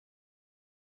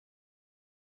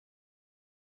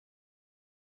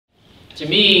To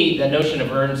me, the notion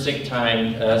of earned sick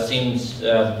time seems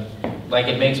like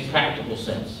it makes practical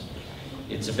sense.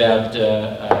 It's about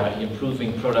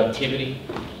improving productivity,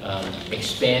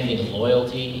 expanding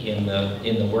loyalty in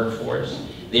the workforce.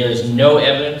 There is no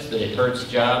evidence that it hurts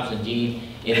jobs. Indeed,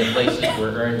 in the places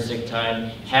where earned sick time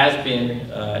has been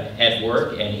at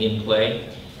work and in play,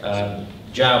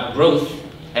 job growth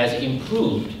has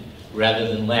improved rather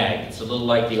than lagged. It's a little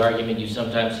like the argument you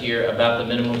sometimes hear about the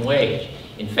minimum wage.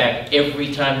 In fact,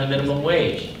 every time the minimum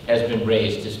wage has been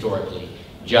raised historically,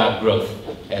 job growth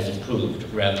has improved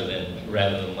rather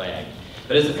than lagged.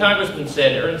 But as the Congressman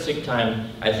said, earned sick time,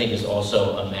 I think, is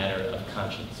also a matter of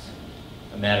conscience.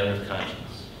 A matter of conscience.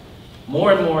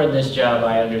 More and more in this job,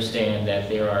 I understand that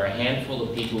there are a handful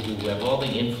of people who have all the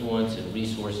influence and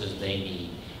resources they need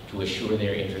to assure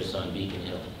their interests on Beacon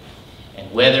Hill.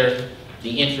 And whether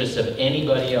the interests of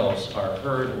anybody else are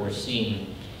heard or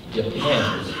seen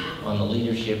depends on the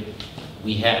leadership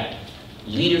we have.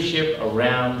 Leadership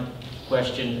around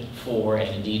question 4,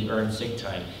 and indeed earned sick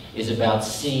time, is about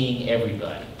seeing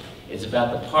everybody. It's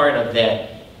about the part of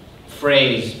that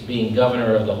phrase, being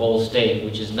governor of the whole state,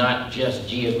 which is not just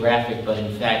geographic, but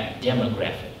in fact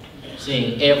demographic.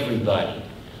 Seeing everybody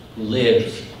who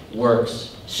lives,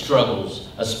 works, struggles,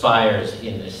 aspires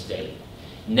in this state.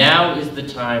 Now is the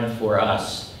time for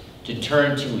us to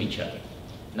turn to each other,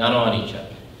 not on each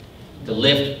other, to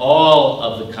lift all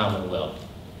of the Commonwealth,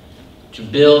 to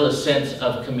build a sense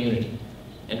of community.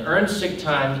 And earned sick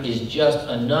time is just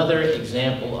another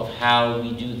example of how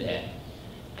we do that.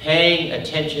 Paying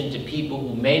attention to people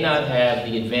who may not have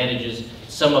the advantages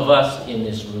some of us in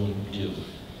this room do.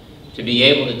 To be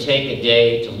able to take a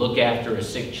day to look after a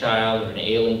sick child or an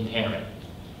ailing parent,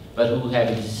 but who have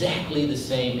exactly the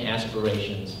same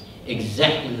aspirations,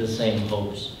 exactly the same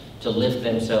hopes to lift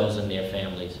themselves and their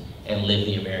families and live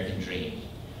the American dream.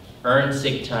 Earn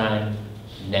sick time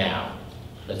now.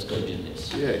 Let's go do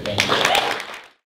this. Yeah. Thank you.